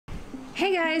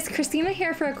Hey guys, Christina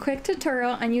here for a quick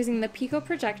tutorial on using the Pico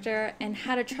Projector and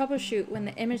how to troubleshoot when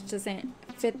the image doesn't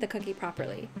fit the cookie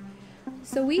properly.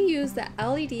 So we use the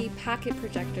LED pocket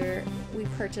projector we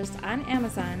purchased on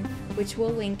Amazon, which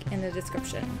we'll link in the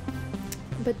description.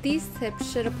 But these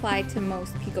tips should apply to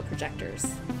most Pico projectors.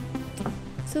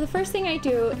 So the first thing I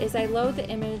do is I load the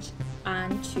image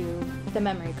onto the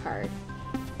memory card.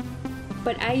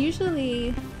 But I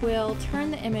usually will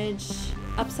turn the image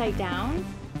upside down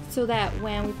so that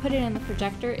when we put it in the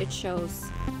projector, it shows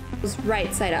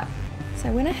right side up. So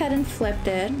I went ahead and flipped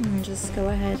it and just go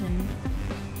ahead and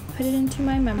put it into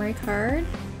my memory card.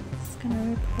 Just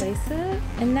gonna replace it.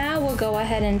 And now we'll go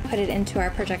ahead and put it into our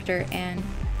projector and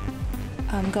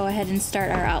go ahead and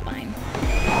start our outline.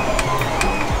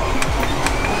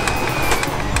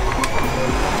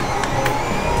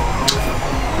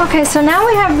 Okay, so now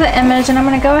we have the image and I'm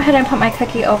gonna go ahead and put my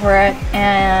cookie over it,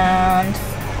 and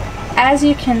as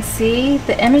you can see,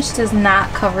 the image does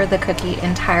not cover the cookie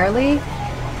entirely.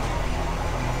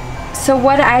 So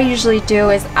what I usually do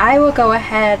is I will go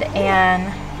ahead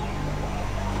and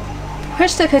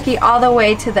push the cookie all the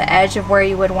way to the edge of where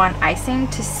you would want icing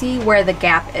to see where the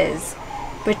gap is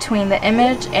between the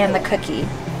image and the cookie.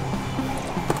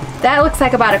 That looks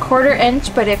like about 1/4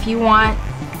 inch, but if you want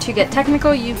to get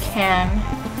technical, you can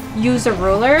use a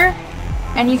ruler,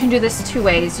 and you can do this two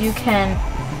ways. You can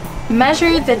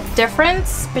measure the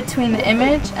difference between the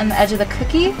image and the edge of the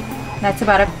cookie. That's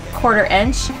about 1/4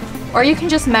 inch. Or you can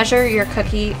just measure your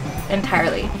cookie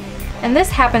entirely. And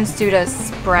this happens due to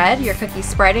spread, your cookie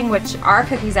spreading, which our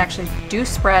cookies actually do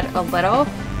spread a little,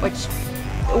 which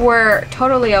we're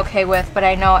totally okay with, but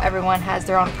I know everyone has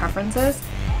their own preferences.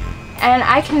 And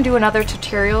I can do another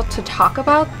tutorial to talk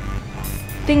about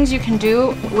things you can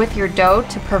do with your dough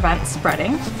to prevent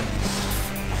spreading.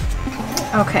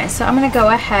 Okay, so I'm gonna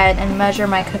go ahead and measure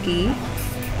my cookie.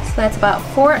 So that's about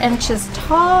 4 inches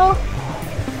tall,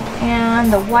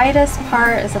 and the widest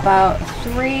part is about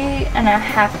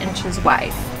 3.5 inches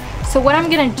wide. So what I'm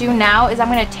gonna do now is I'm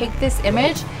gonna take this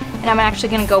image and I'm actually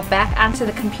gonna go back onto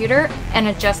the computer and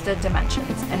adjust the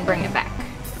dimensions and bring it back.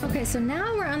 Okay, so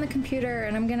now we're on the computer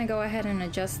and I'm gonna go ahead and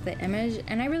adjust the image,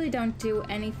 and I really don't do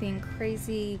anything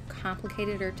crazy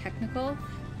complicated or technical.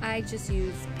 I just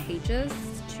use Pages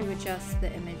to adjust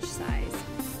the image size,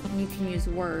 and you can use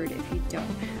Word if you don't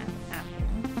have Apple.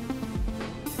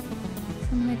 So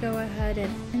I'm gonna go ahead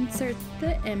and insert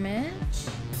the image.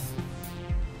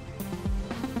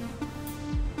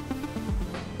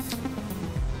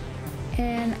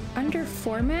 And under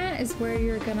Format is where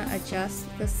you're gonna adjust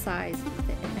the size of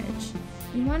the image.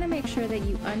 You wanna make sure that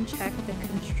you uncheck the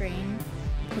constrain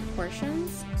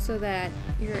proportions so that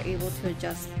you're able to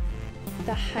adjust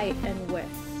the height and width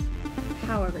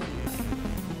however you like.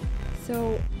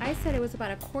 So I said it was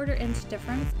about 1/4 inch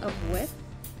difference of width.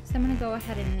 So I'm gonna go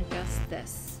ahead and adjust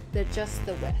this, adjust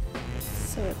the width.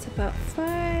 So it's about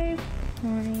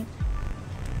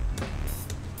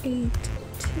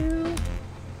 5.82.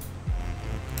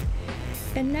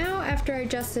 And now after I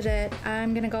adjusted it,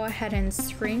 I'm gonna go ahead and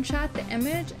screenshot the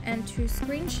image, and to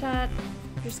screenshot,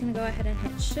 you're just gonna go ahead and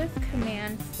hit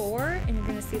Shift-Command-4, and you're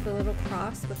gonna see the little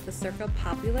cross with the circle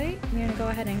populate. You're gonna go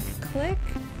ahead and click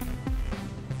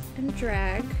and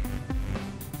drag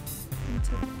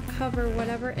to cover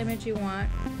whatever image you want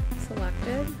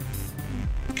selected.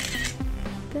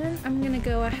 Then I'm gonna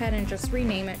go ahead and just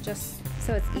rename it just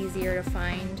so it's easier to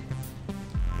find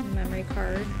the memory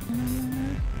card.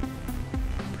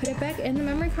 Put it back in the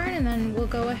memory card, and then we'll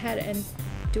go ahead and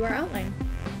do our outline.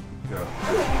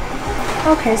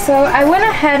 Okay, so I went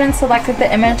ahead and selected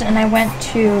the image and I went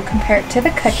to compare it to the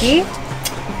cookie.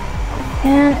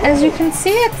 And as you can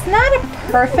see, it's not a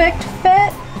perfect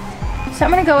fit. So I'm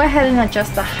gonna go ahead and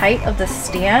adjust the height of the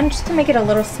stand just to make it a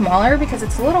little smaller because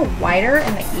it's a little wider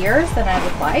in the ears than I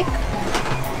would like.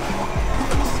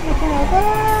 Just make it a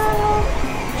little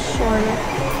shorter.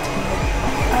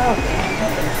 Okay.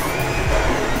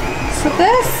 So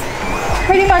this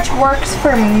pretty much works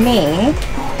for me.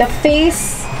 The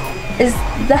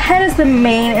head is the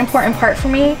main important part for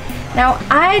me. Now,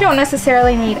 I don't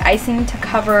necessarily need icing to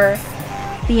cover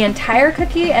the entire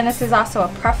cookie, and this is also a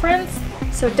preference.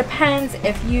 So it depends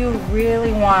if you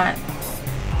really want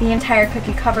the entire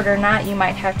cookie covered or not. You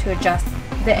might have to adjust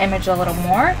the image a little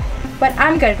more, but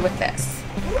I'm good with this.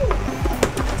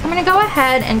 So I'm gonna go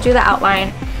ahead and do the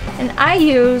outline, and I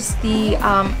use the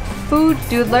Food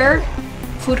Doodler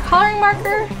food coloring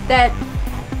marker that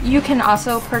you can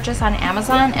also purchase on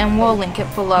Amazon, and we'll link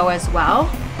it below as well.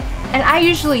 And I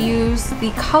usually use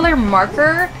the color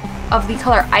marker of the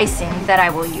color icing that I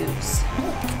will use.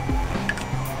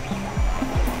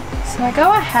 So So I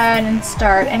go ahead and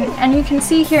start, and you can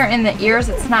see here in the ears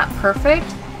it's not perfect,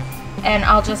 and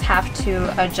I'll just have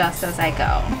to adjust as I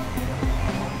go.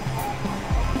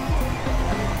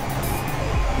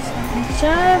 So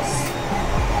adjust.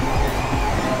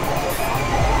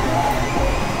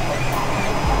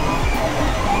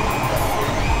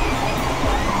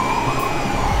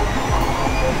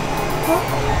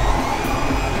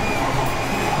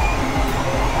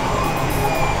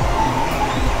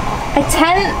 I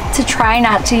tend to try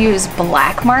not to use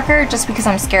black marker just because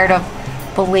I'm scared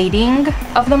of bleeding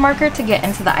of the marker to get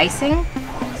into the icing.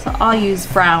 So I'll use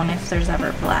brown if there's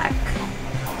ever black.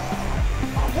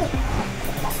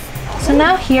 So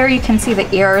now here you can see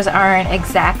the ears aren't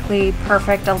exactly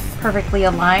perfectly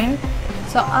aligned.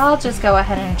 So I'll just go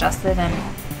ahead and adjust it in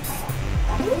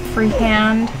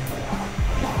freehand.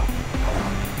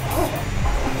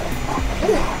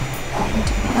 And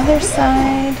to the other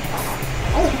side.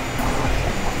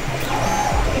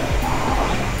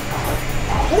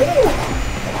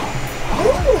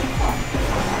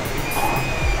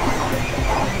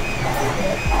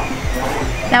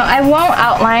 Now I won't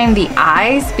outline the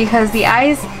eyes because the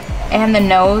eyes and the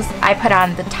nose I put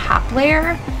on the top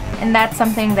layer, and that's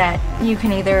something that you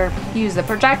can either use the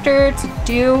projector to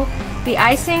do the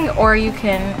icing, or you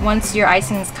can, once your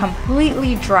icing is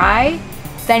completely dry,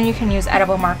 then you can use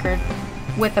edible marker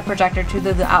with the projector to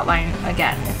do the outline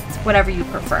again. It's whatever you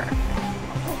prefer.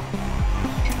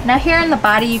 Now here in the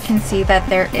body you can see that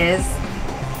there is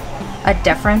a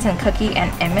difference in cookie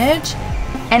and image,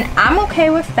 and I'm okay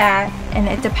with that, and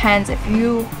it depends if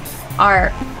you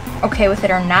are okay with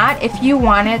it or not. If you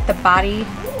wanted the body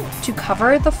to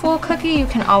cover the full cookie, you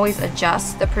can always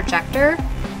adjust the projector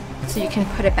so you can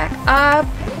put it back up,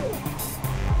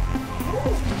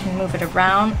 you can move it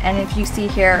around, and if you see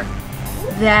here,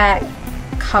 that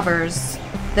covers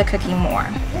the cookie more.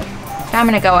 Now I'm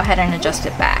going to go ahead and adjust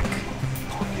it back.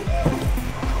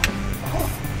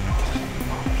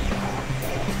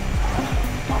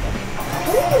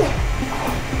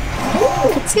 You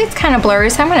can see it's kind of blurry,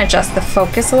 so I'm going to adjust the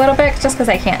focus a little bit just because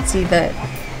I can't see the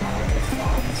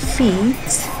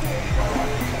feet.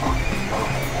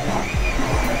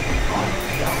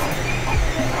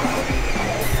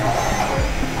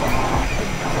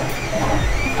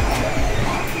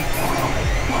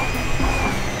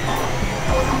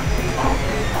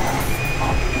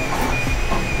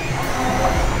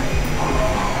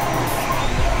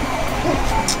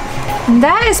 And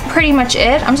that is pretty much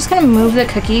it. I'm just going to move the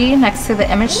cookie next to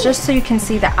the image just so you can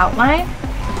see the outline.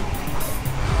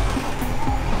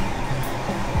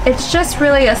 It's just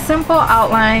really a simple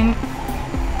outline,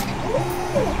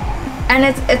 and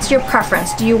it's your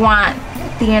preference. Do you want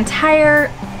the entire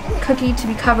cookie to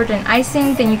be covered in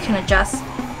icing? Then you can adjust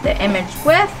the image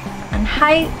width and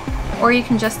height, or you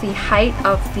can adjust the height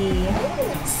of the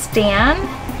stand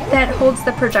that holds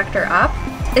the projector up.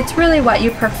 It's really what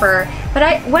you prefer,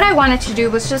 but what I wanted to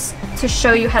do was just to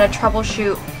show you how to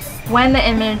troubleshoot when the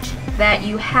image that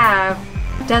you have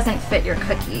doesn't fit your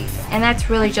cookie, and that's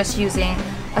really just using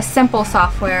a simple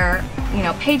software, you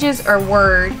know, Pages or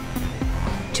Word,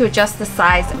 to adjust the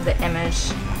size of the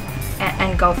image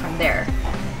and go from there.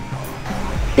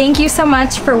 Thank you so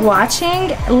much for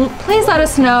watching. Please let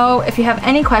us know if you have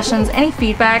any questions, any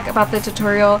feedback about the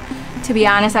tutorial. To be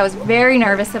honest, I was very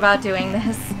nervous about doing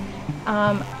this.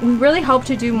 We really hope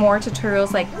to do more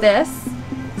tutorials like this,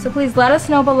 so please let us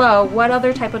know below what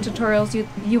other type of tutorials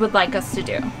you would like us to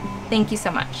do. Thank you so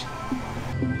much.